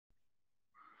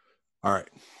All right.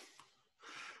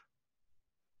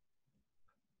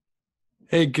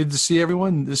 Hey, good to see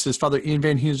everyone. This is Father Ian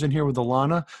Van Heusen here with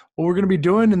Alana. What we're going to be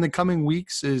doing in the coming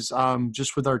weeks is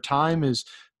just with our time is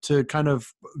to kind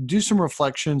of do some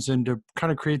reflections and to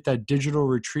kind of create that digital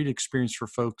retreat experience for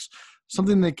folks,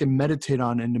 something they can meditate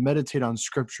on and to meditate on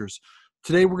scriptures.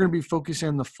 Today, we're going to be focusing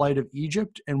on the flight of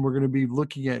Egypt, and we're going to be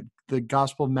looking at the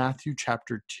Gospel of Matthew,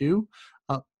 chapter 2.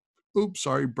 Oops,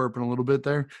 sorry, burping a little bit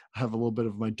there. I have a little bit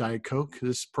of my Diet Coke.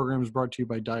 This program is brought to you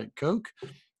by Diet Coke.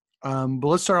 But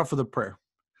let's start off with a prayer.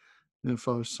 In the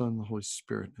Father, Son, and the Holy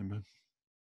Spirit. Amen.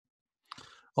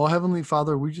 Oh, Heavenly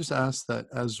Father, we just ask that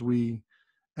as we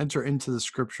enter into the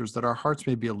scriptures, that our hearts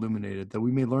may be illuminated, that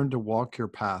we may learn to walk your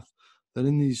path, that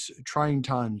in these trying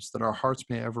times, that our hearts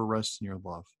may ever rest in your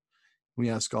love. We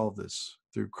ask all of this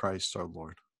through Christ our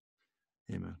Lord.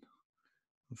 Amen.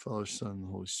 The Father, Son, and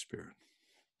the Holy Spirit.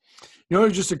 You know,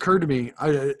 it just occurred to me,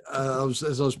 as I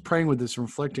was praying with this and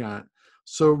reflecting on it.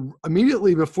 So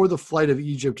immediately before the flight of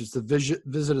Egypt is the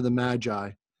visit of the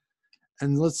Magi.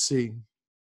 And let's see.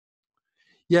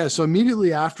 Yeah, so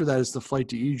immediately after that is the flight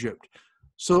to Egypt.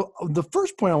 So the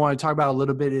first point I want to talk about a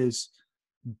little bit is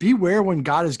beware when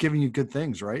God is giving you good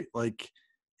things, right? Like,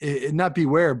 not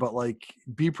beware, but like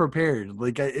be prepared.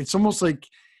 Like it's almost like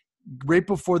right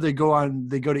before they go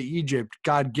to Egypt,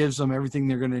 God gives them everything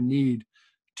they're going to need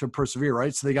to persevere,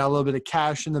 right? So they got a little bit of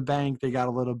cash in the bank. They got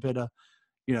a little bit of,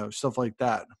 stuff like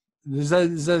that. Is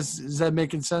that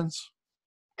making sense?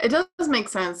 It does make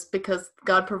sense because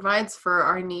God provides for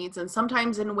our needs, and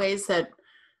sometimes in ways that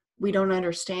we don't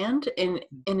understand, and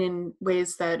in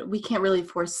ways that we can't really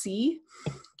foresee,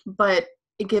 but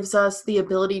it gives us the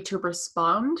ability to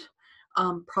respond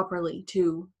properly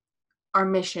to our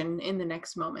mission in the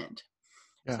next moment.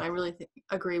 Yeah. So I really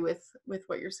agree with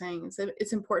what you're saying.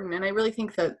 It's important, and I really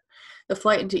think that the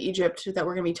flight into Egypt that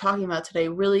we're going to be talking about today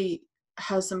really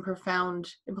has some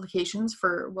profound implications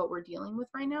for what we're dealing with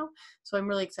right now. So I'm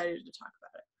really excited to talk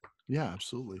about it. Yeah,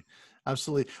 absolutely.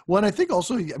 Absolutely. Well, and I think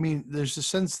also, there's a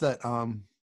sense that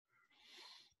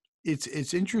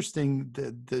it's interesting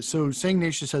that so St.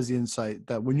 Ignatius has the insight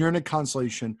that when you're in a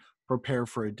consolation, prepare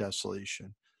for a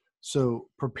desolation. So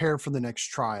prepare for the next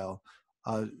trial.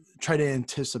 Try to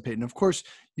anticipate. And of course,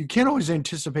 you can't always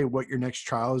anticipate what your next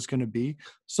trial is going to be.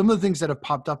 Some of the things that have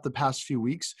popped up the past few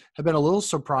weeks have been a little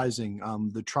surprising,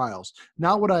 the trials.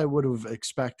 Not what I would have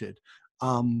expected.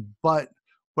 But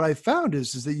what I found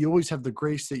is that you always have the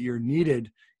grace that you're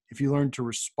needed if you learn to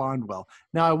respond well.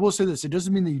 Now, I will say this. It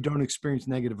doesn't mean that you don't experience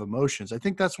negative emotions. I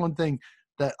think that's one thing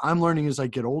that I'm learning as I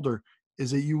get older is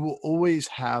that you will always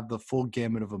have the full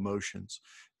gamut of emotions.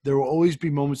 There will always be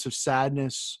moments of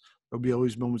sadness. There'll be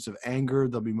always moments of anger.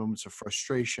 There'll be moments of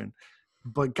frustration,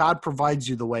 but God provides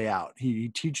you the way out. He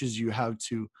teaches you how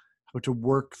to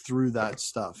work through that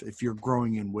stuff if you're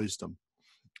growing in wisdom.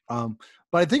 But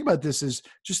I think about this is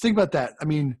just think about that. I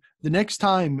mean, the next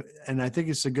time, and I think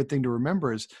it's a good thing to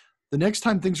remember is the next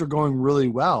time things are going really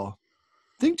well,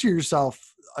 think to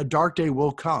yourself, a dark day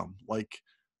will come. Like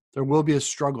there will be a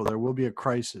struggle. There will be a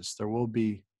crisis. There will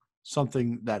be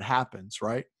something that happens,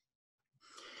 right?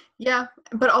 Yeah,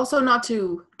 but also not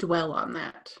to dwell on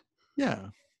that. Yeah.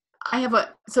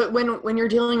 So when you're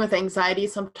dealing with anxiety,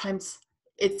 sometimes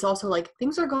it's also like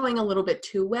things are going a little bit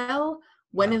too well.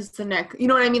 When is the next, you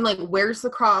know what I mean? Like, where's the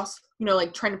cross?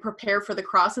 Like trying to prepare for the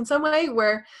cross in some way,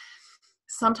 where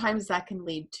sometimes that can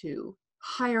lead to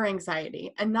higher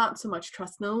anxiety and not so much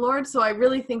trust in the Lord. So I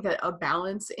really think that a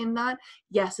balance in that,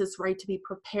 yes, it's right to be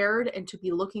prepared and to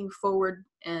be looking forward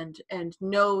and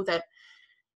know that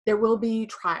there will be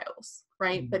trials,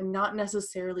 right? Mm-hmm. But not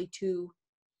necessarily to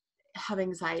have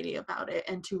anxiety about it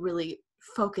and to really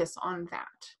focus on that.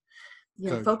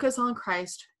 Focus on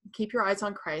Christ, keep your eyes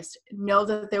on Christ, know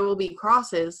that there will be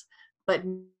crosses, but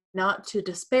not to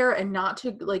despair and not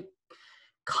to like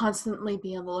constantly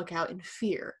be on the lookout in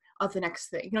fear of the next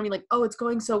thing. You know what I mean? Like, oh, it's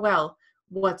going so well.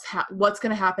 What's going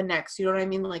to happen next? You know what I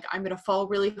mean? Like, I'm going to fall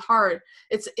really hard.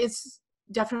 It's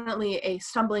definitely a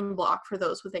stumbling block for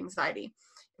those with anxiety.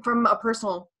 From a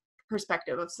personal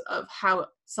perspective of how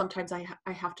sometimes I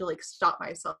have to like stop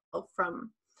myself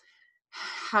from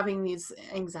having these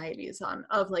anxieties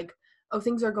of like, oh,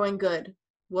 things are going good.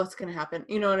 What's going to happen?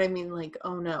 You know what I mean? Like,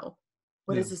 oh no,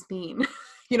 what does this mean?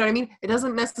 You know what I mean? It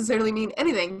doesn't necessarily mean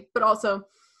anything, but also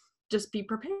just be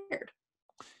prepared.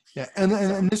 Yeah.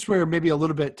 And this where maybe a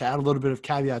little bit to add a little bit of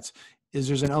caveats is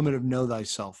there's an element of know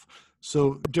thyself.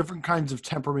 So different kinds of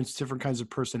temperaments, different kinds of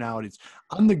personalities.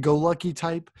 I'm the go-lucky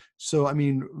type. So, I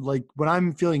mean, like when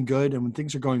I'm feeling good and when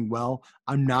things are going well,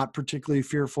 I'm not particularly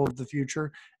fearful of the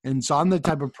future. And so I'm the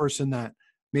type of person that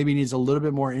maybe needs a little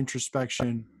bit more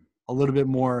introspection, a little bit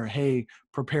more, hey,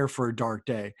 prepare for a dark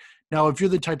day. Now, if you're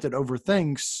the type that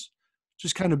overthinks,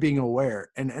 just kind of being aware.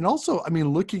 And also, I mean,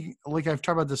 looking, like I've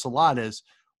talked about this a lot, is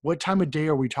what time of day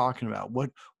are we talking about?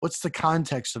 What's the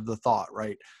context of the thought,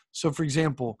 right? So for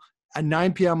example, at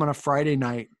 9 p.m. on a Friday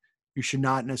night, you should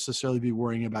not necessarily be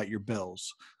worrying about your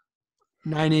bills.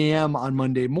 9 a.m. on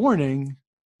Monday morning,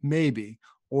 maybe,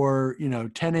 or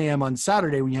 10 a.m. on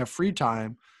Saturday when you have free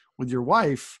time with your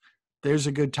wife, there's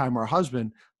a good time, or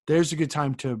husband, there's a good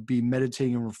time to be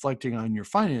meditating and reflecting on your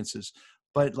finances,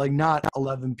 but like not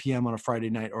 11 p.m. on a Friday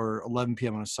night or 11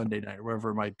 p.m. on a Sunday night, or wherever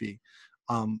it might be.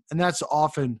 And that's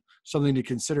often something to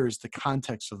consider, is the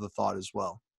context of the thought as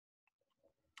well,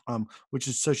 which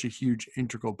is such a huge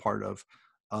integral part of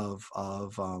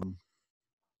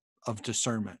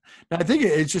discernment. Now, I think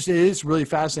it is really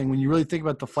fascinating when you really think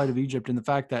about the flight of Egypt and the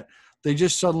fact that they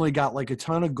just suddenly got like a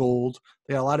ton of gold.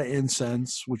 They got a lot of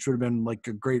incense, which would have been like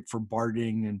great for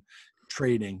bartering and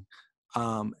trading.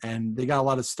 And they got a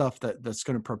lot of stuff that's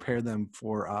going to prepare them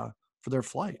for their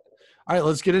flight. All right,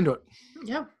 let's get into it.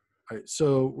 Yeah. All right.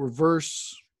 So we're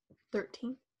verse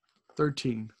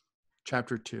 13,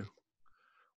 chapter 2.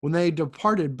 When they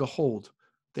departed, behold,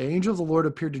 the angel of the Lord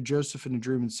appeared to Joseph in a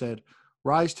dream and said,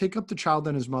 "Rise, take up the child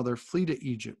and his mother, flee to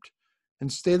Egypt,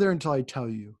 and stay there until I tell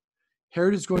you.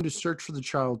 Herod is going to search for the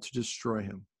child to destroy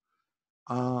him."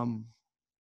 I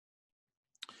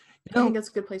think that's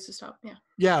a good place to stop.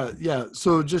 Yeah. Yeah.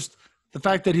 So just the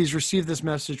fact that he's received this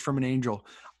message from an angel.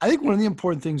 I think one of the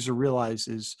important things to realize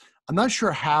is, I'm not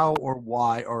sure how or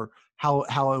why or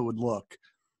how it would look,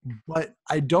 but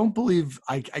I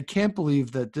can't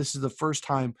believe that this is the first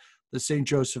time that St.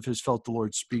 Joseph has felt the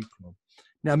Lord speak to him.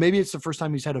 Now, maybe it's the first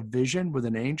time he's had a vision with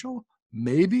an angel,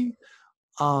 maybe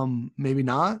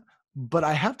not, but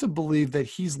I have to believe that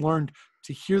he's learned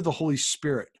to hear the Holy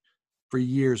Spirit for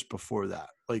years before that.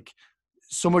 Like,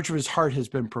 so much of his heart has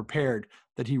been prepared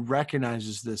that he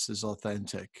recognizes this as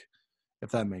authentic, if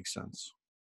that makes sense.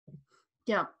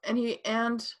 Yeah.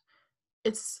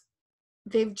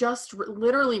 They've just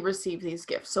literally received these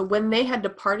gifts. So when they had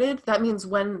departed, that means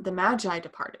when the Magi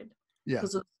departed. Yeah.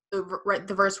 Because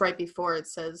the verse right before it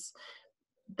says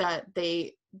that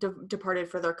they departed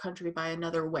for their country by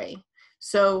another way.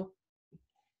 So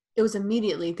it was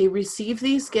immediately they received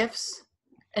these gifts,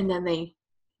 and then they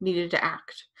needed to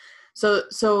act. So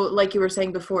like you were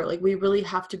saying before, like we really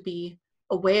have to be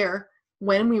aware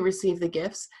when we receive the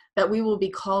gifts that we will be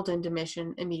called into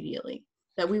mission immediately,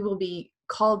 that we will be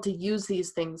called to use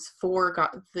these things for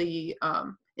God, the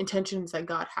intentions that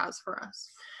God has for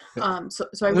us. Yeah. So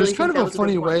I really think that was a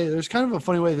funny way. There's kind of a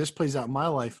funny way this plays out in my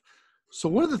life. So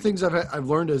one of the things I've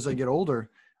learned as I get older,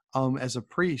 as a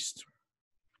priest,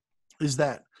 is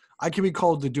that I can be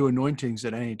called to do anointings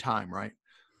at any time, right?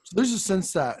 So there's a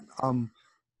sense that,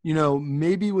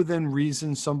 maybe within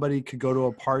reason, somebody could go to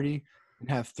a party and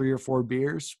have 3 or 4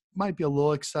 beers. Might be a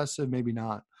little excessive, maybe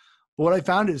not. But what I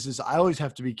found is I always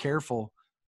have to be careful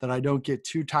that I don't get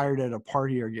too tired at a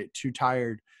party or get too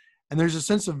tired. And there's a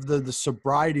sense of the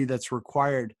sobriety that's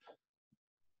required,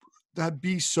 that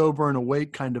be sober and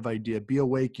awake kind of idea. Be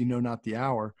awake, not the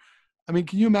hour. I mean,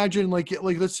 can you imagine like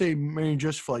let's say Mary and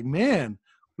Joseph, like, man,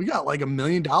 we got like $1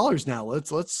 million now.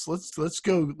 Let's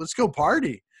go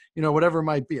party, whatever it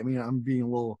might be. I mean, I'm being a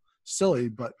little silly,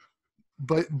 but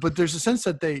there's a sense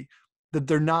that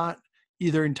they're not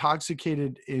either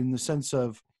intoxicated in the sense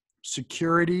of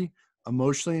security,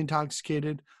 emotionally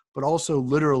intoxicated, but also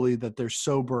literally that they're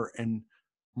sober and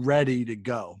ready to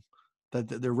go, that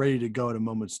they're ready to go at a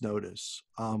moment's notice.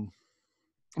 And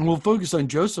we'll focus on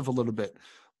Joseph a little bit,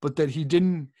 but that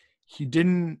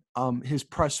his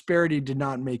prosperity did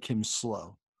not make him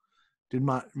slow, did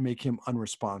not make him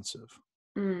unresponsive,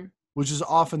 which is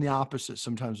often the opposite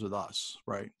sometimes with us,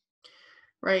 right?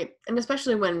 Right. And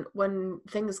especially when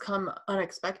things come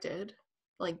unexpected,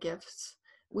 like gifts,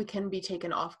 we can be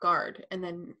taken off guard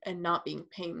and not being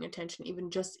paying attention.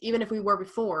 Even if we were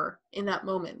before, in that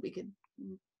moment, we could,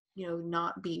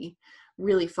 not be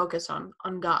really focused on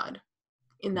God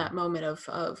in that moment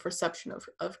of reception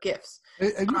of gifts.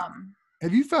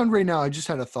 Have you found right now, I just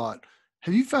had a thought.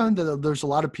 Have you found that there's a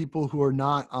lot of people who are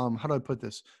not, how do I put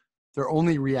this? They're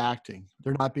only reacting.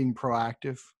 They're not being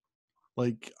proactive.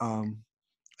 Like,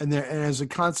 and as a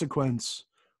consequence,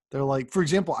 they're like, for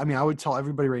example, I mean, I would tell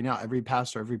everybody right now, every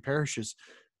pastor, every parish is,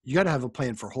 you got to have a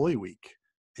plan for Holy Week.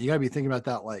 And you got to be thinking about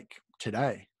that like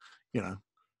today, Yeah.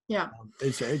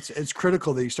 It's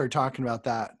critical that you start talking about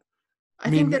that. I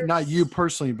mean, not you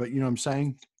personally, but you know what I'm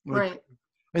saying? Like, right.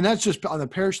 And that's just on the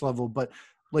parish level, but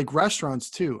like restaurants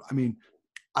too. I mean,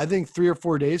 I think 3 or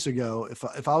 4 days ago,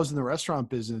 if I was in the restaurant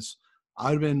business, I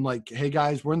would have been like, hey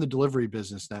guys, we're in the delivery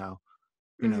business now.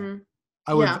 Mm-hmm.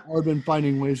 I've been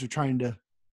finding ways of trying to.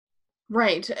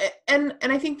 Right. And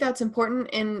I think that's important.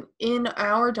 In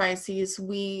our diocese,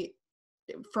 we,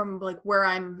 from like where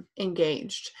I'm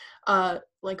engaged,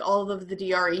 like all of the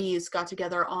DREs got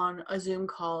together on a Zoom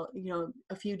call,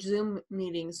 a few Zoom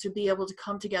meetings to be able to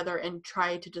come together and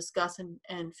try to discuss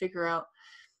and figure out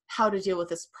how to deal with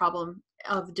this problem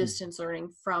of distance learning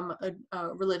from a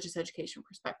religious education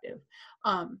perspective.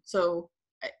 So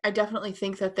I definitely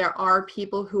think that there are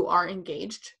people who are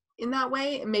engaged in that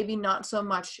way, and maybe not so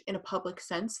much in a public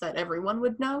sense that everyone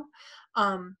would know.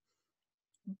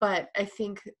 But I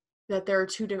think that there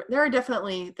are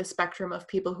definitely the spectrum of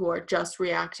people who are just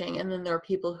reacting, and then there are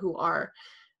people who are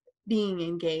being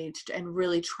engaged and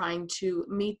really trying to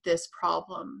meet this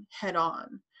problem head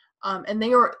on. And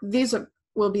these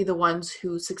will be the ones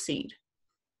who succeed,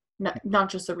 not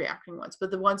just the reacting ones,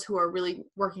 but the ones who are really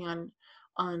working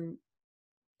on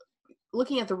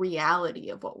looking at the reality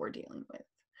of what we're dealing with,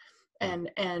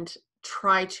 and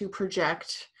try to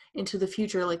project into the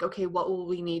future, like, okay, what will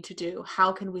we need to do?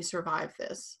 How can we survive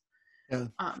this? Yeah.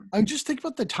 I just think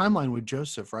about the timeline with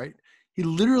Joseph, right? He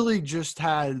literally just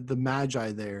had the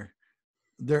Magi there.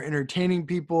 They're entertaining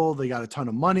people. They got a ton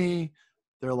of money.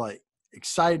 They're like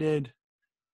excited.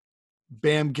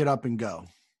 Bam, get up and go.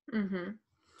 Mm-hmm.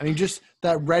 I mean, just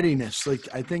that readiness. Like,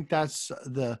 I think that's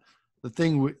the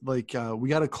thing we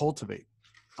got to cultivate,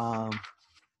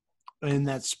 and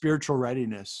that spiritual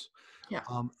readiness. Yeah.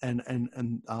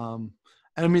 And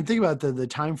I mean, think about the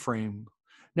time frame.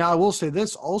 Now, I will say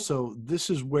this also. This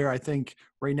is where I think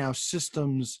right now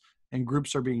systems and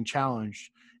groups are being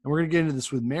challenged, and we're going to get into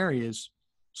this with Mary.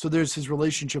 So there's his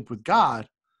relationship with God,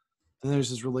 and there's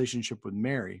his relationship with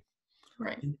Mary.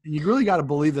 Right. And you really got to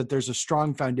believe that there's a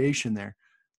strong foundation there.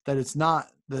 That it's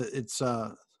not there's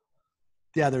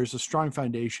a strong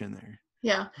foundation there.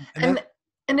 Yeah.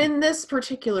 And in this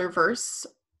particular verse,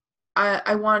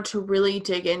 I want to really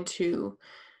dig into,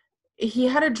 he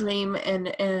had a dream,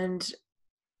 and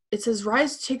it says,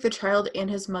 "Rise, take the child and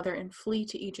his mother and flee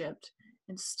to Egypt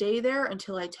and stay there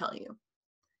until I tell you."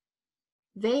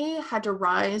 They had to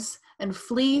rise and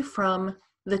flee from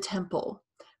the temple,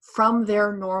 from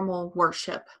their normal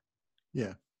worship.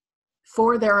 Yeah.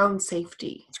 For their own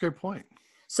safety. That's a great point.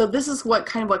 So this is what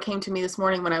came to me this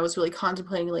morning when I was really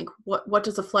contemplating, like, what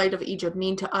does the flight of Egypt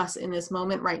mean to us in this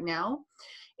moment right now,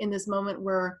 in this moment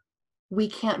where we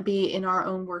can't be in our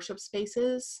own worship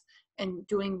spaces and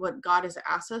doing what God has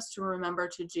asked us to remember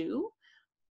to do?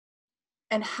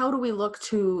 And how do we look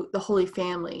to the Holy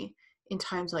Family in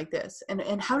times like this?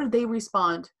 And how did they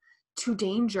respond to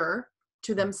danger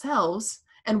to themselves?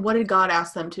 And what did God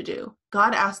ask them to do?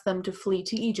 God asked them to flee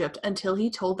to Egypt until he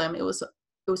told them it was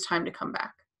time to come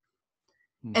back.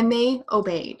 And they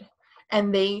obeyed.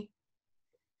 And they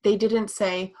didn't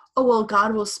say, "Oh, well,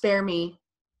 God will spare me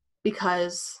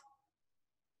because,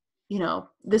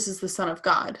 this is the Son of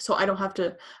God. So I don't have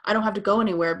to go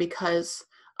anywhere because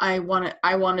I want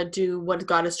to do what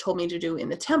God has told me to do in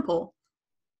the temple."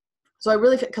 So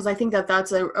because I think that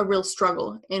that's a real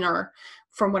struggle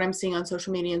from what I'm seeing on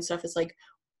social media and stuff, is like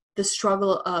the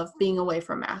struggle of being away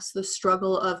from Mass, the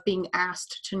struggle of being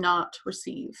asked to not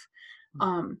receive.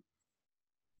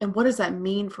 And what does that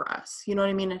mean for us? You know what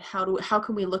I mean? And how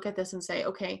can we look at this and say,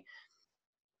 okay,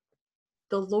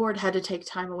 the Lord had to take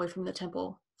time away from the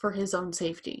temple for his own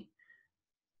safety.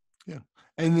 Yeah.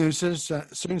 And in a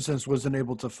certain sense wasn't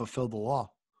able to fulfill the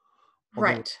law.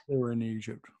 Right. They were in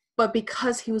Egypt. But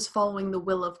because he was following the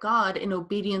will of God in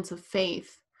obedience of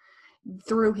faith,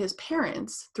 through his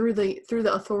parents, through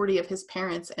the authority of his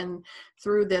parents, and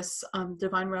through this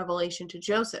divine revelation to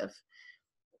Joseph,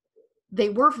 they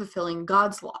were fulfilling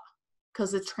God's law,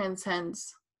 because it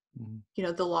transcends,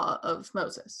 the law of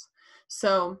Moses.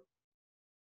 So,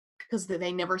 because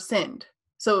they never sinned.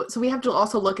 So we have to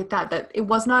also look at that it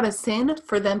was not a sin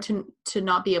for them to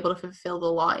not be able to fulfill the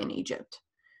law in Egypt.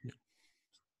 Yeah.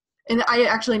 And I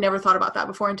actually never thought about that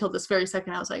before until this very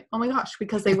second. I was like, oh my gosh,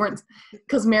 because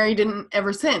because Mary didn't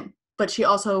ever sin, but they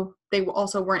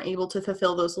also weren't able to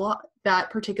fulfill that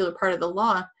particular part of the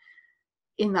law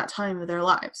in that time of their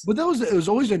lives. But it was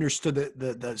always understood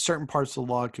that certain parts of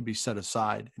the law could be set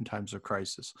aside in times of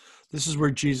crisis. This is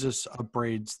where Jesus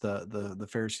upbraids the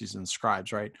Pharisees and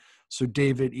scribes, right? So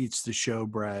David eats the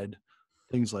showbread,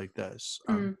 things like this.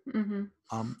 So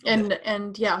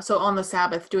on the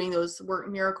Sabbath, doing those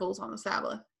miracles on the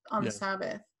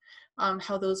Sabbath,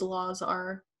 how those laws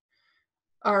are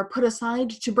put aside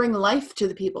to bring life to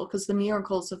the people, because the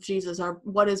miracles of Jesus are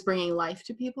what is bringing life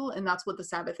to people, and that's what the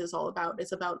Sabbath is all about.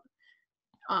 It's about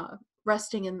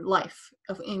resting in life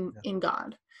in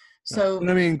God. So,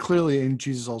 and I mean, clearly, and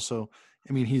Jesus also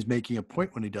I mean, he's making a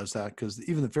point when he does that, because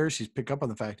even the Pharisees pick up on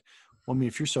the fact, well, I mean,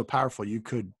 if you're so powerful, you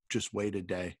could just wait a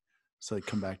day, so they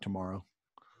come back tomorrow.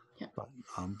 Yeah.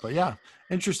 But yeah,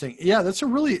 interesting. Yeah, that's a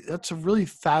really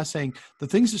fascinating. The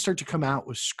things that start to come out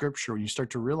with scripture when you start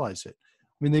to realize it.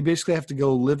 I mean, they basically have to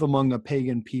go live among a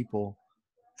pagan people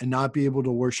and not be able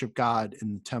to worship God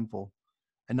in the temple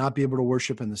and not be able to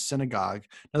worship in the synagogue.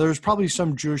 Now, there's probably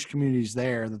some Jewish communities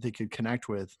there that they could connect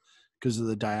with because of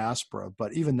the diaspora,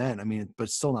 but even then, I mean,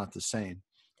 but still not the same.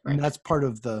 Right. And that's part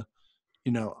of the,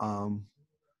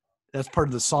 that's part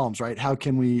of the Psalms, right? How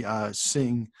can we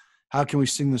sing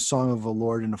the song of the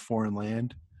Lord in a foreign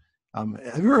land?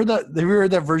 Have you heard that? Have you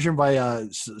heard that version by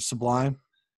Sublime?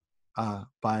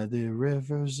 By the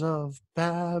rivers of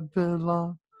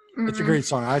Babylon. It's a great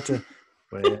song. I have to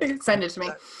send it to me.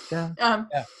 Yeah.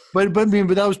 Yeah. But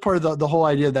that was part of the whole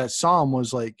idea of that psalm,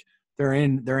 was like they're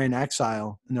in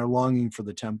exile and they're longing for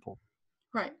the temple.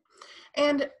 Right.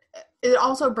 And it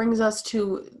also brings us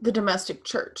to the domestic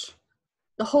church.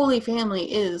 The Holy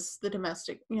Family is the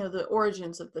domestic, the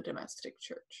origins of the domestic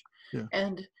church. Yeah.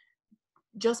 And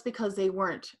just because they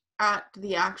weren't at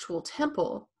the actual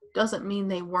temple doesn't mean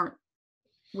they weren't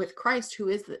with Christ, who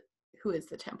is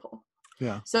the temple.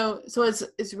 Yeah. So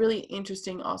it's really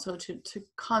interesting also to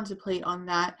contemplate on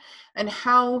that, and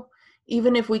how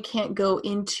even if we can't go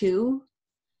into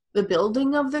the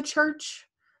building of the church,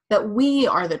 that we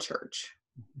are the church.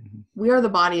 Mm-hmm. We are the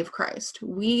body of Christ.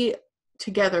 We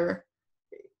together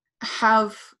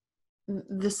have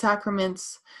the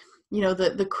sacraments, we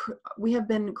have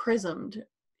been chrismed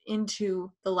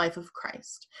into the life of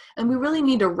Christ, and we really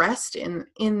need to rest in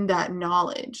that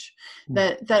knowledge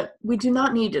that we do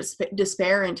not need to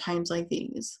despair in times like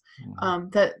these,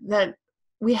 that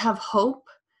we have hope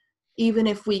even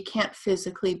if we can't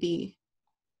physically be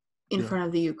in front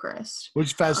of the Eucharist. Which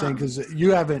is fascinating, because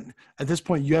at this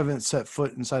point you haven't set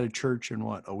foot inside a church in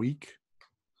what, a week?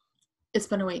 It's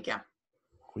been a week. Yeah.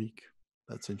 Week.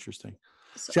 That's interesting.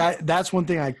 So, see, that's one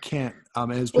thing I can't.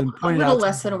 It's been pointed out. A little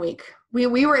less than a week.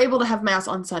 We were able to have mass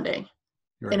on Sunday,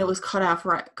 right, and it was cut off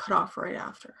right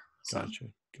after. So.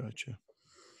 Gotcha.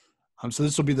 So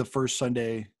this will be the first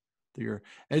Sunday that you're.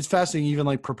 And it's fascinating. Even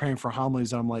like preparing for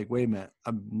homilies, I'm like, wait a minute,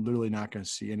 I'm literally not going to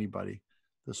see anybody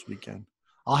this weekend.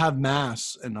 I'll have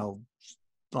mass and I'll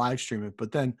live stream it,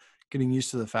 but then getting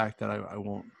used to the fact that I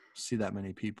won't see that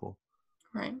many people.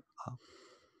 Right.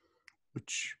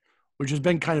 Which has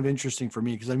been kind of interesting for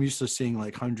me, because I'm used to seeing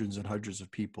like hundreds and hundreds of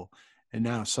people, and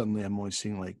now suddenly I'm only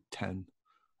seeing like 10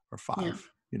 or 5,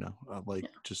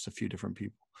 just a few different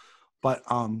people. But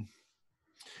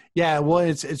yeah, well,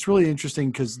 it's really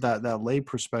interesting, because that lay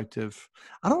perspective,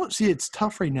 I don't see, it's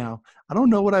tough right now. I don't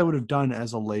know what I would have done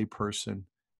as a lay person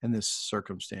in this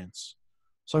circumstance.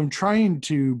 So I'm trying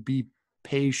to be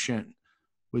patient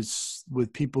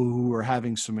with people who are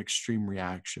having some extreme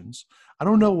reactions. I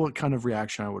don't know what kind of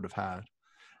reaction I would have had.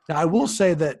 Now, I will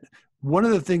say that one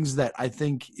of the things that I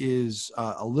think is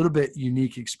a little bit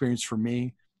unique experience for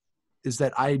me is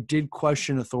that I did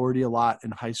question authority a lot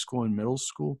in high school and middle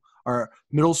school, or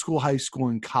middle school, high school,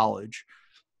 and college.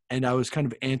 And I was kind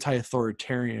of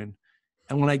anti-authoritarian.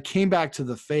 And when I came back to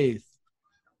the faith,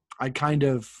 I kind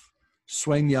of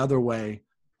swang the other way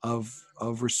of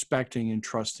respecting and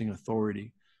trusting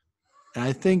authority. And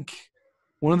I think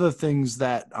one of the things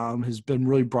that has been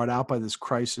really brought out by this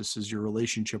crisis is your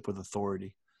relationship with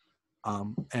authority.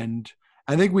 And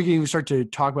I think we can even start to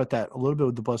talk about that a little bit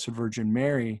with the Blessed Virgin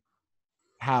Mary.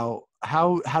 How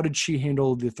did she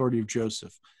handle the authority of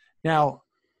Joseph? Now,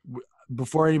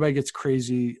 before anybody gets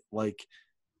crazy, like,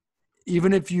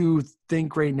 even if you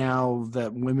think right now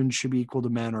that women should be equal to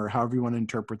men, or however you want to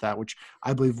interpret that, which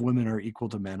I believe women are equal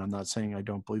to men. I'm not saying I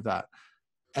don't believe that.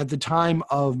 At the time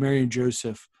of Mary and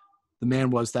Joseph, the man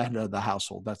was the head of the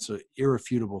household. That's an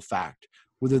irrefutable fact.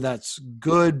 Whether that's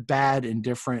good, bad,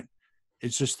 indifferent,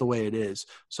 it's just the way it is.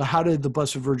 So how did the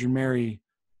Blessed Virgin Mary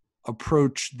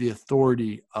approach the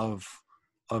authority of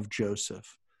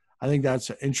Joseph? I think that's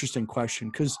an interesting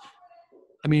question, because,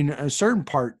 I mean, a certain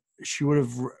part,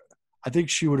 I think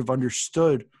she would have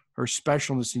understood her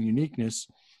specialness and uniqueness,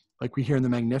 like we hear in the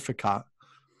Magnificat,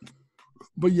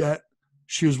 but yet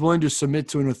she was willing to submit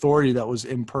to an authority that was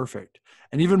imperfect.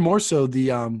 And even more so,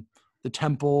 the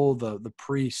temple, the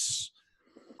priests.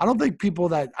 I don't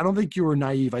think you were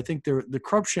naive. I think the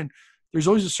corruption, there's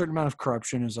always a certain amount of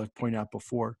corruption, as I've pointed out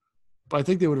before, but I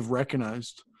think they would have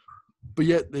recognized, but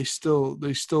yet they still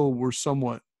were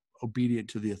somewhat obedient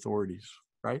to the authorities,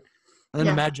 right? And then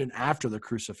imagine after the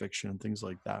crucifixion and things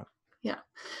like that. Yeah.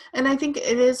 And I think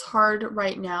it is hard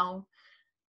right now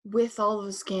with all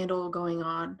the scandal going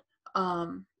on,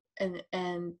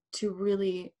 and to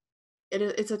really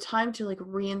it's a time to like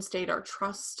reinstate our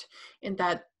trust in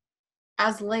that,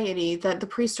 as laity, that the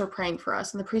priests are praying for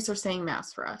us and the priests are saying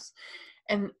mass for us,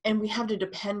 and we have to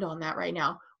depend on that right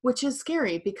now, which is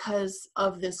scary because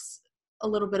of this, a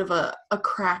little bit of a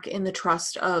crack in the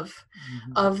trust of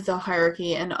the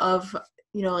hierarchy and of,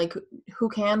 like, who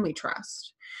can we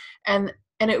trust, and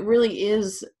it really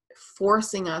is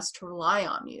forcing us to rely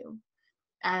on you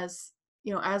as,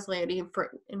 as laity,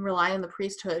 and rely on the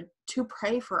priesthood to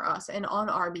pray for us and on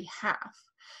our behalf,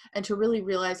 and to really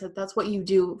realize that that's what you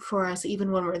do for us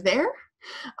even when we're there.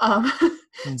 um,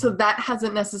 so that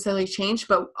hasn't necessarily changed,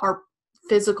 but our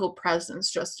physical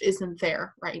presence just isn't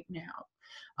there right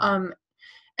now.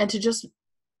 And to just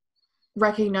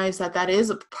recognize that that is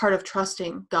a part of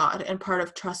trusting God and part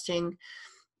of trusting,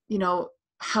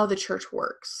 how the church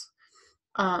works.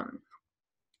 And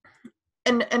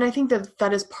I think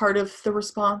that is part of the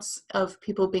response of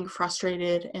people being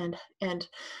frustrated and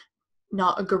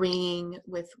not agreeing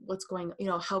with what's going,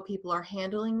 how people are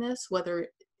handling this, whether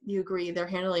you agree they're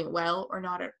handling it well or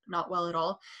not well at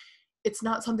all. It's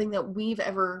not something that we've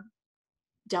ever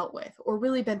dealt with or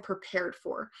really been prepared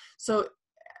for. So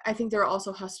I think there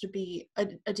also has to be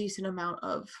a decent amount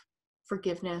of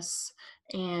forgiveness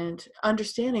and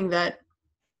understanding that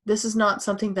this is not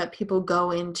something that people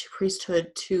go into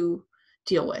priesthood to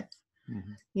deal with.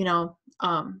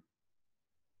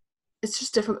 It's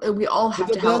just different. We all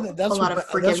have to have a lot of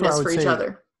forgiveness for each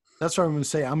other. That's what I'm going to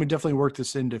say. I'm going to definitely work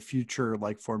this into future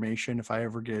like formation. If I'm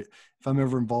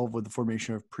ever involved with the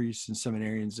formation of priests and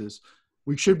seminarians, is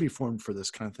we should be formed for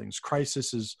this kind of things.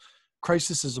 Crisis is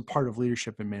a part of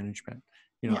leadership and management.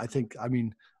 Yeah.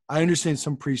 I understand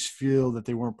some priests feel that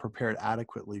they weren't prepared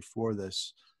adequately for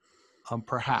this,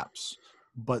 perhaps,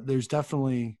 but there's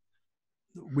definitely,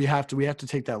 we have to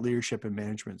take that leadership and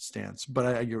management stance. But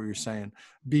I get what you're saying.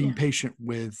 Being patient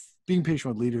with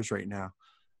leaders right now.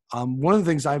 One of the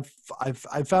things I've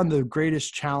found the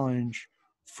greatest challenge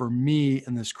for me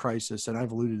in this crisis, and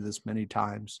I've alluded to this many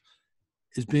times,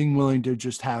 is being willing to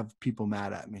just have people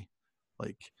mad at me.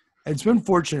 Like, it's been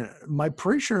fortunate. My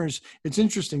parishioners, it's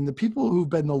interesting. The people who've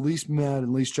been the least mad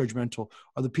and least judgmental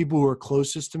are the people who are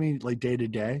closest to me, like day to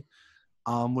day,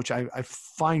 which I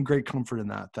find great comfort in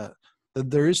that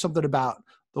there is something about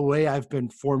the way I've been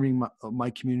forming my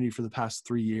community for the past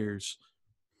 3 years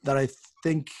that I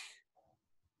think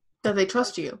that they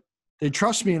trust you. They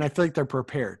trust me, and I feel like they're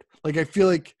prepared. Like, I feel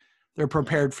like they're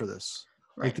prepared for this.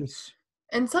 Right. Like this.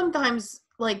 And sometimes,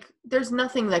 like, there's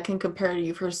nothing that can compare to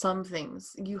you for some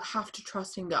things. You have to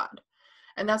trust in God.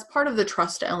 And that's part of the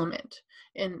trust element.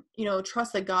 And,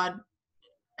 trust that God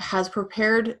has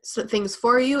prepared things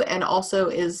for you and also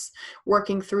is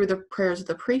working through the prayers of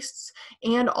the priests.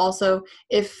 And also,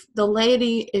 if the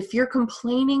laity, if you're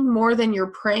complaining more than you're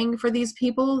praying for these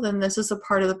people, then this is a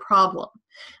part of the problem.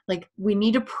 Like, we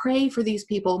need to pray for these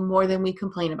people more than we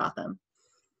complain about them.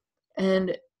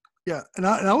 And yeah, and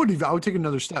I would take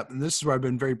another step, and this is where I've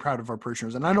been very proud of our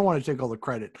parishioners, and I don't want to take all the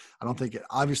credit. I don't think it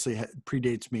obviously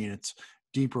predates me, and it's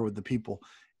deeper with the people.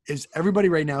 Is everybody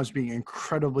right now is being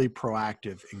incredibly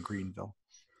proactive in Greenville.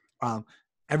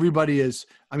 Everybody is,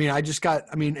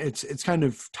 it's kind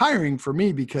of tiring for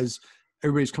me because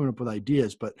everybody's coming up with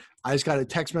ideas, but I just got a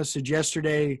text message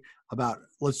yesterday about,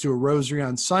 let's do a rosary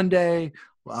on Sunday,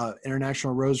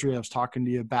 International Rosary I was talking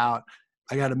to you about.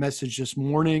 I got a message this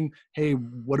morning. Hey,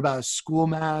 what about a school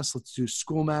mass? Let's do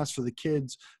school mass for the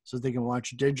kids so they can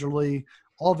watch digitally.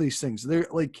 All these things. They're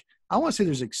like, I want to say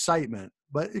there's excitement,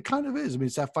 but it kind of is.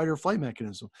 It's that fight or flight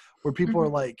mechanism where people are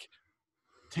like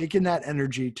taking that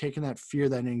energy, taking that fear,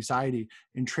 that anxiety,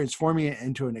 and transforming it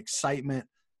into an excitement,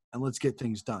 and let's get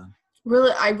things done.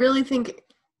 Really, I really think,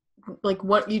 like,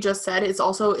 what you just said is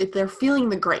also, if they're feeling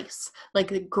the grace, like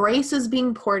the grace is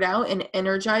being poured out and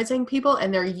energizing people,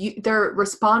 and they're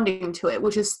responding to it,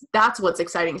 that's what's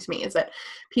exciting to me, is that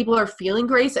people are feeling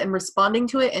grace and responding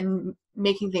to it and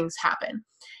making things happen.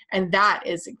 And that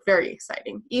is very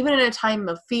exciting, even in a time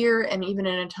of fear and even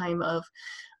in a time of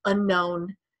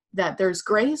unknown, that there's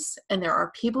grace and there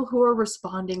are people who are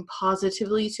responding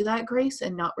positively to that grace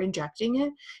and not rejecting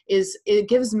it. It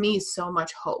gives me so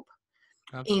much hope.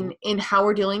 Absolutely. in how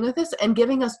we're dealing with this, and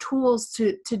giving us tools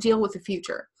to deal with the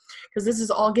future, because this is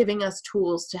all giving us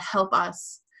tools to help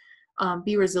us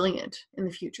be resilient in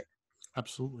the future.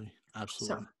 Absolutely.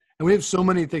 So. And we have so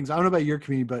many things. I don't know about your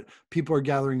community, but people are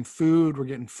gathering food. We're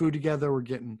getting food together. We're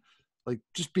getting, like,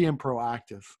 just being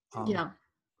proactive.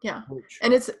 Yeah.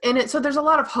 So there's a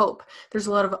lot of hope. There's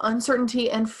a lot of uncertainty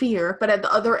and fear, but at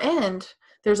the other end,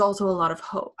 there's also a lot of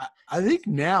hope. I think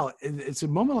now it's a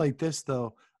moment like this,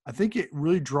 though. I think it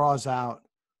really draws out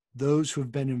those who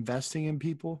have been investing in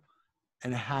people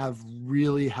and have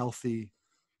really healthy,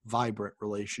 vibrant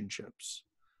relationships.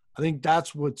 I think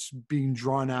that's what's being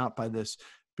drawn out by this,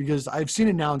 because I've seen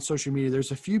it now on social media.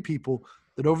 There's a few people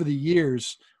that over the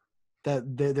years that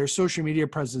their social media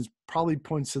presence probably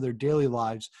points to their daily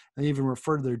lives, and they even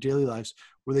refer to their daily lives,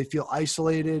 where they feel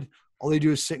isolated. All they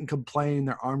do is sit and complain,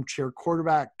 their armchair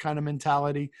quarterback kind of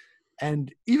mentality.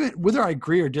 And even whether I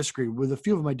agree or disagree, with a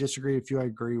few of them I disagree, a few I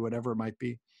agree, whatever it might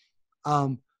be.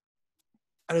 At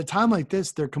a time like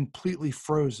this, they're completely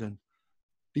frozen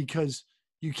because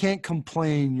you can't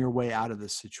complain your way out of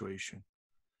this situation.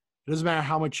 It doesn't matter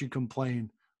how much you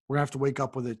complain. We're going to have to wake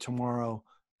up with it tomorrow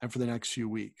and for the next few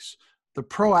weeks. The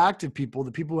proactive people,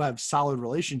 the people who have solid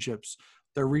relationships,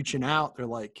 they're reaching out. They're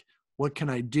like, what can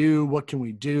I do? What can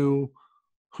we do?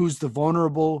 Who's the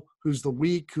vulnerable? Who's the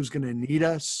weak? Who's going to need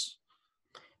us?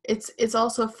 It's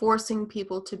also forcing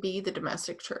people to be the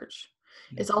domestic church.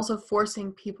 It's also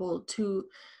forcing people to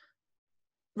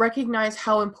recognize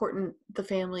how important the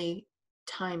family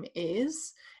time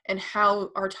is and how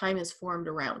our time is formed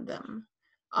around them.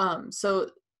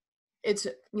 So it's,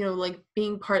 like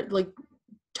being part, like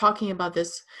talking about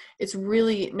this, it's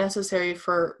really necessary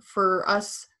for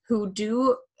us who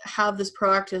do have this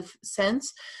proactive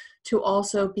sense to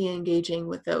also be engaging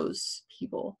with those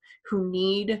people who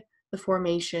need the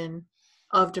formation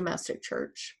of domestic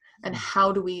church. And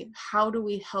how do we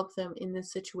help them in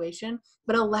this situation,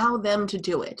 but allow them to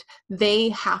do it? They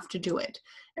have to do it.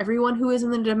 Everyone who is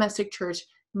in the domestic church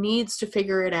needs to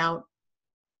figure it out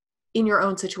in your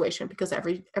own situation, because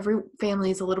every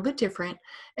family is a little bit different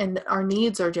and our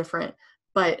needs are different.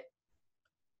 But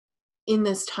in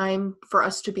this time, for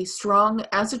us to be strong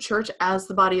as a church, as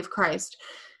the body of Christ,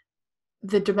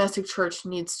 the domestic church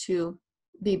needs to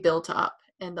be built up.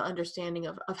 And the understanding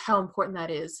of how important that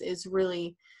is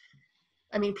really,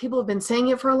 I mean, people have been saying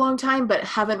it for a long time, but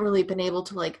haven't really been able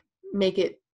to like make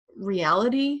it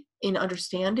reality in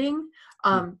understanding.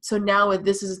 So now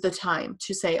this is the time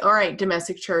to say, all right,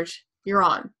 domestic church, you're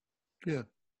on.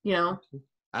 Yeah.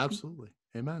 Absolutely.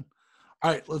 Amen.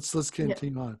 All right, let's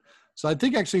continue on. So I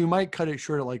think actually we might cut it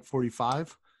short at like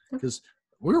 45, because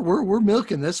we're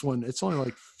milking this one. It's only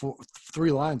like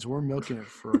 3 lines. We're milking it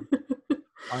for.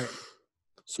 All right.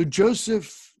 So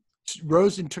Joseph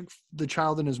rose and took the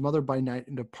child and his mother by night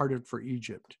and departed for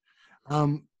Egypt.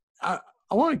 I'd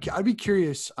be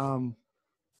curious.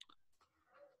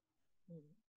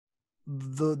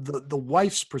 The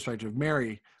wife's perspective,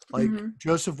 Mary, like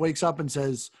Joseph wakes up and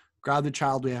says, grab the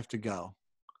child, we have to go.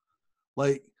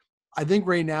 Like, I think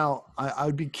right now I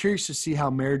would be curious to see how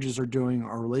marriages are doing,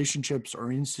 or relationships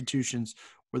or institutions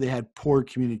where they had poor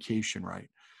communication, right?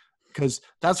 Because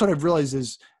that's what I've realized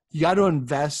is you got to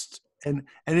invest. And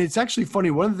it's actually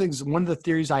funny. One of the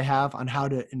theories I have on how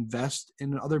to invest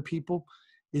in other people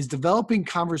is developing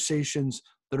conversations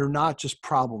that are not just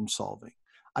problem solving.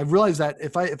 I've realized that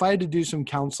if I had to do some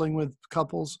counseling with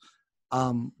couples,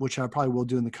 which I probably will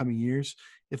do in the coming years,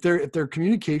 if their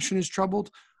communication is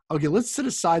troubled, okay, let's set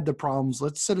aside the problems.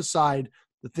 Let's set aside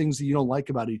the things that you don't like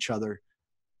about each other.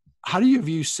 How do you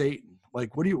view Satan?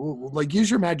 Like, what do you like? Use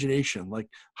your imagination. Like,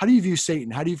 how do you view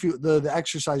Satan? How do you view the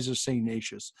exercise of Saint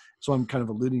Ignatius? So I'm kind of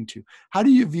alluding to. How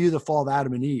do you view the fall of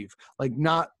Adam and Eve? Like,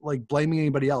 not like blaming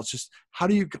anybody else. Just how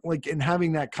do you like in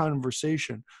having that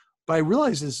conversation? But I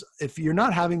realize is if you're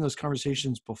not having those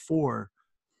conversations before,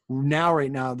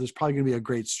 right now, there's probably going to be a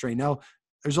great strain. Now,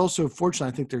 there's also,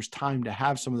 fortunately, I think there's time to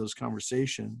have some of those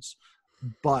conversations,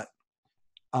 but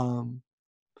I'm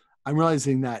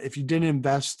realizing that if you didn't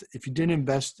invest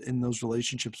in those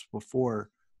relationships before,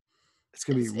 it's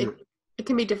going to be it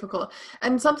can be difficult.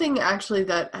 And something actually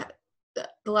that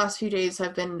the last few days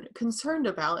I've been concerned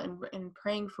about and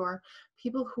praying for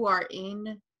people who are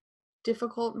in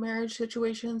difficult marriage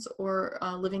situations or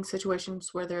living situations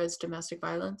where there is domestic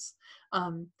violence.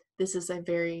 This is a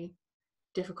very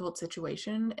difficult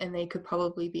situation, and they could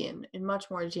probably be in much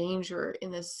more danger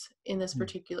in this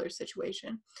particular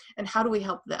situation. And how do we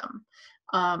help them?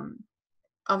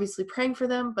 Obviously praying for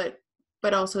them,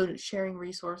 but also sharing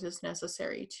resources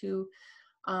necessary to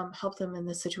help them in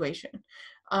this situation,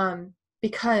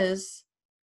 because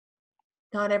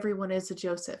not everyone is a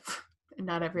Joseph and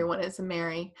not everyone is a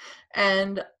Mary,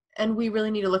 and we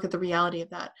really need to look at the reality of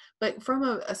that. But from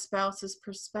a spouse's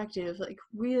perspective, like,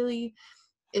 really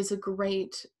is a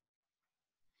great,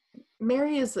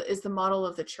 Mary is the model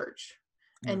of the church,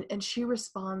 and she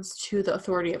responds to the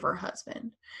authority of her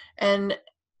husband, and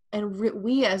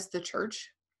we as the church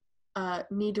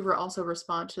need to also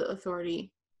respond to the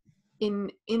authority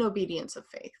in obedience of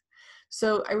faith.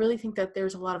 So I really think that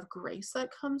there's a lot of grace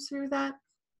that comes through that.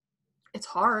 It's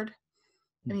hard.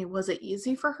 I mean, was it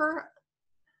easy for her?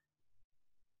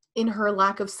 in her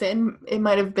lack of sin, it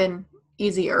might have been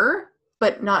easier,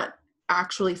 but not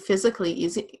actually physically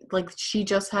easy. Like she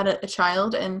just had a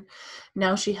child, and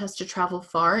now she has to travel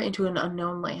far into an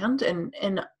unknown land,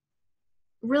 and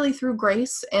really through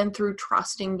grace and through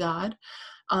trusting God,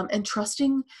 and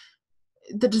trusting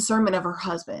the discernment of her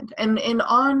husband. And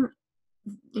on,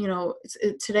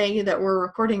 today that we're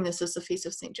recording this is the Feast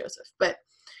of St. Joseph, but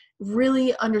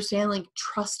really understand, like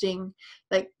trusting,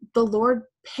 like the Lord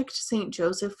picked St.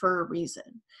 Joseph for a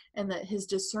reason, and that his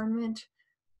discernment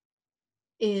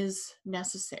is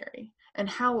necessary, and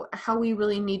how we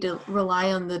really need to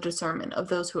rely on the discernment of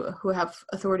those who have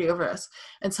authority over us.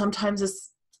 And sometimes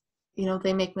it's,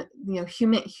 they make,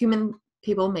 human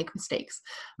people make mistakes.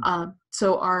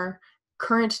 So our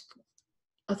current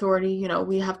authority,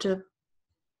 we have to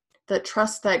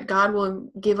trust that God will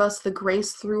give us the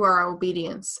grace through our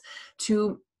obedience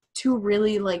to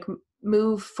really like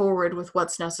move forward with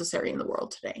what's necessary in the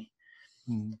world today.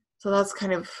 Mm. So that's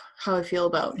kind of how I feel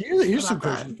about. Here's some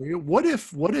questions for you. What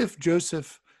if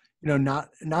Joseph, not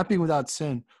being without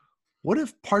sin, what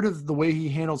if part of the way he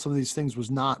handled some of these things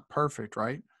was not perfect,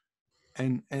 right?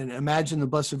 And imagine the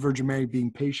Blessed Virgin Mary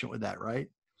being patient with that, right?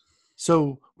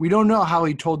 So we don't know how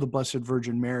he told the Blessed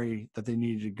Virgin Mary that they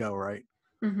needed to go, right?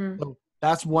 Mm-hmm. So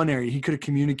that's one area. He could have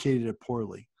communicated it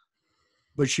poorly,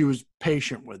 but she was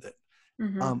patient with it.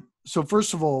 Mm-hmm. So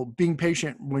first of all, being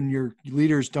patient when your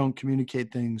leaders don't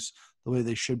communicate things the way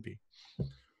they should be.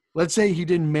 Let's say he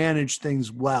didn't manage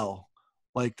things well,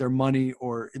 like their money,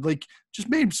 or like just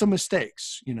made some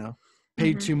mistakes,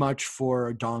 paid mm-hmm. too much for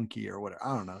a donkey or whatever.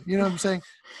 I don't know. You know what I'm saying?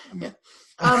 Yeah.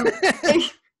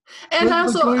 And I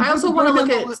also want to look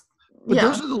at, but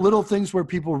those are the little things where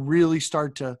people really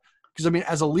start to, because I mean,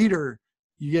 as a leader,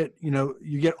 you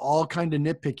get all kind of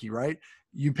nitpicky, right?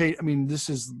 You pay, I mean, this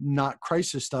is not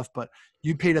crisis stuff, but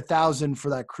you paid $1,000 for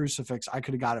that crucifix. I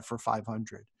could have got it for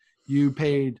 500. You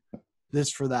paid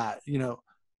this for that,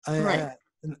 right.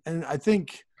 And I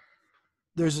think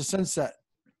there's a sense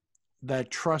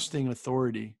that trusting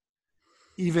authority,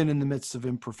 even in the midst of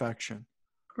imperfection.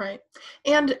 Right.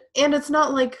 And it's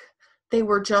not like they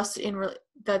were just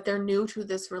that they're new to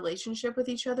this relationship with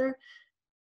each other.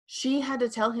 She had to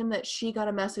tell him that she got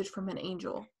a message from an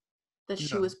angel, that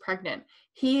she was pregnant.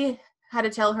 He had to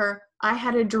tell her, I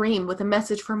had a dream with a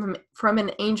message from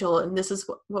an angel, and this is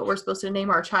what we're supposed to name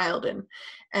our child,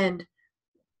 and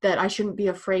that I shouldn't be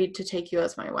afraid to take you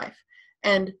as my wife.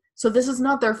 And so this is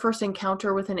not their first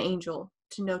encounter with an angel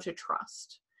to know to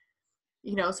trust.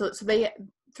 So they,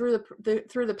 through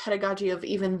the pedagogy of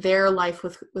even their life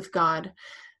with God,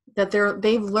 that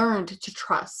they've learned to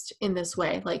trust in this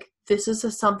way. Like, this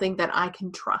is something that I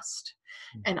can trust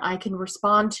and I can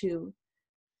respond to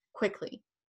quickly.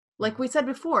 Like we said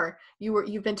before,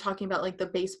 you've been talking about like the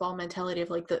baseball mentality of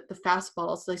like the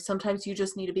fastballs. Like sometimes you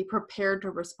just need to be prepared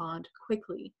to respond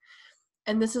quickly.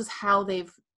 And this is how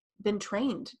they've been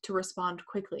trained to respond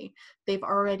quickly. They've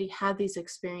already had these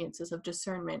experiences of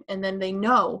discernment, and then they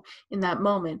know in that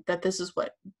moment that this is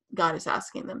what God is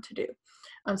asking them to do.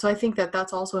 So I think that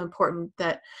that's also important,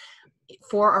 that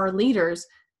for our leaders,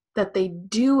 that they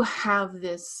do have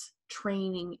this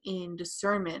training in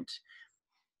discernment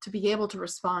to be able to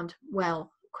respond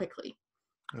well quickly.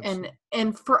 Absolutely.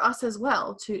 And for us as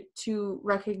well to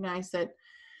recognize that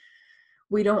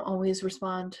we don't always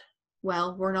respond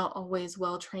well. We're not always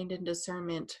well trained in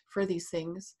discernment for these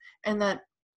things, and that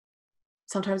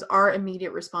sometimes our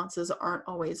immediate responses aren't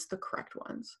always the correct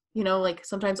ones. Like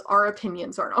sometimes our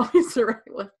opinions aren't always the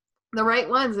right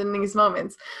ones in these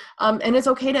moments. And it's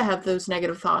okay to have those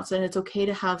negative thoughts, and it's okay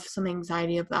to have some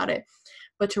anxiety about it,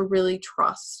 but to really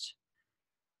trust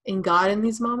in God in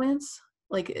these moments.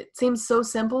 Like, it seems so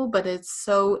simple, but it's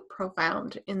so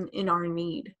profound in our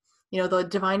need. The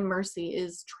divine mercy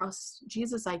is trust.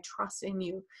 Jesus, I trust in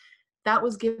you. That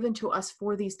was given to us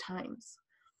for these times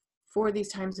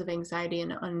of anxiety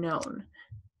and unknown,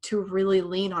 to really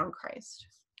lean on Christ.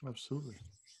 Absolutely.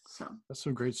 So that's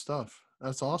some great stuff.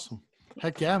 That's awesome.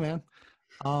 Heck yeah, man.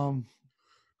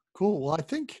 Cool. Well, I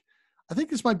think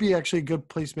this might be actually a good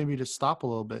place maybe to stop a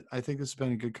little bit. I think this has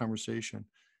been a good conversation.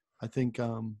 I think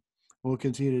we'll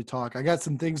continue to talk. I got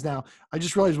some things now. I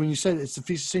just realized when you said it's the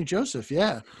Feast of St. Joseph.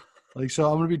 Yeah.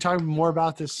 So I'm going to be talking more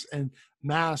about this in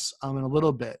Mass in a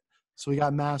little bit. So we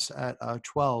got Mass at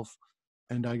 12,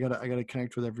 and I gotta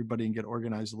connect with everybody and get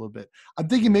organized a little bit. I'm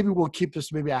thinking maybe we'll keep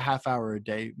this maybe a half hour a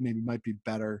day. Maybe might be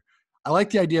better. I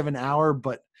like the idea of an hour,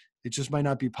 but it just might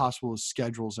not be possible with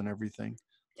schedules and everything.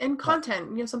 And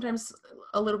content, sometimes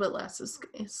a little bit less is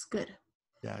good.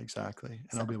 Yeah, exactly.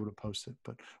 And I'll be able to post it.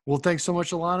 But well, thanks so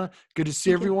much, Alana. Good to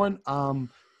see everyone.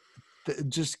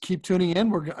 Just keep tuning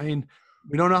in.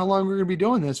 We don't know how long we're going to be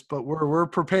doing this, but we're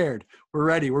prepared. We're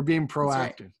ready. We're being That's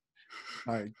right. proactive.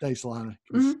 All right. Thanks, Alana.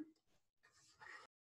 Mhm.